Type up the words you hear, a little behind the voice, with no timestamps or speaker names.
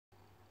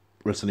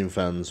Wrestling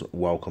fans,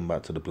 welcome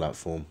back to the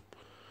platform.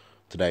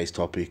 Today's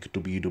topic: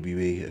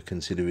 WWE are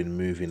considering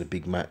moving a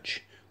big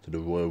match to the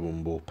Royal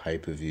Rumble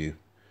pay-per-view.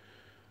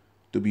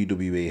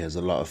 WWE has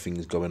a lot of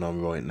things going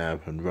on right now,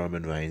 and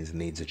Roman Reigns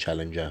needs a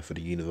challenger for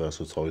the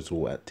Universal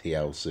title at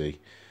TLC.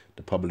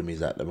 The problem is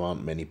that there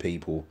aren't many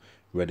people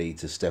ready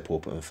to step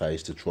up and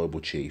face the Tribal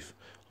Chief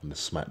on the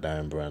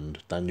SmackDown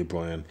brand. Daniel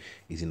Bryan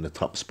is in the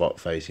top spot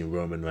facing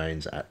Roman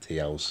Reigns at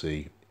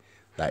TLC.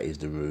 That is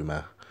the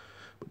rumour.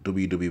 But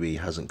WWE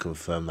hasn't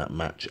confirmed that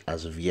match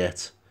as of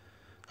yet.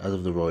 As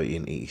of the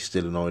writing, it is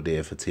still an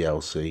idea for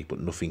TLC,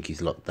 but nothing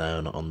is locked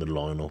down on the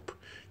lineup.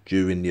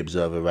 During the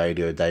Observer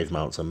Radio, Dave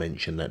Meltzer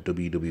mentioned that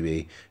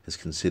WWE has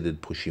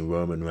considered pushing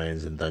Roman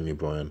Reigns and Daniel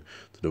Bryan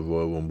to the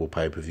Royal Rumble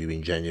pay-per-view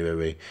in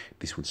January.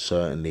 This would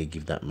certainly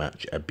give that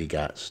match a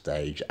bigger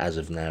stage. As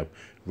of now,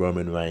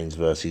 Roman Reigns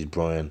versus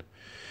Bryan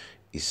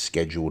is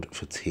scheduled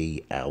for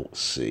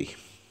TLC.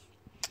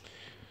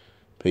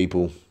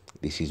 People,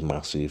 this is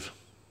massive.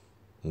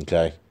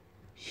 Okay?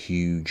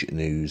 Huge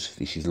news.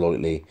 This is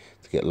likely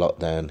to get locked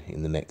down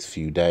in the next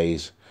few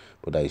days,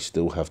 but they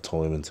still have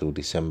time until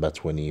December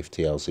 20th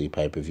TLC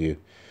pay-per-view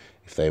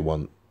if they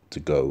want to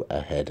go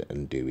ahead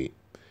and do it.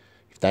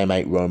 If they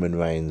make Roman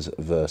Reigns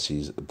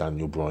versus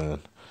Daniel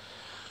Bryan,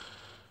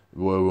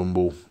 Royal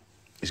Rumble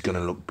is going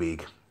to look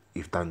big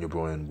if Daniel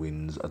Bryan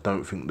wins. I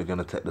don't think they're going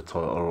to take the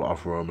title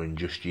off Roman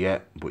just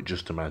yet, but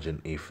just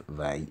imagine if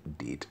they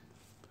did.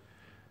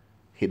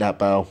 Hit that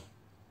bell,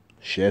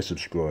 share,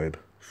 subscribe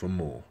for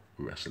more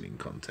wrestling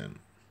content.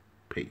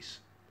 Peace.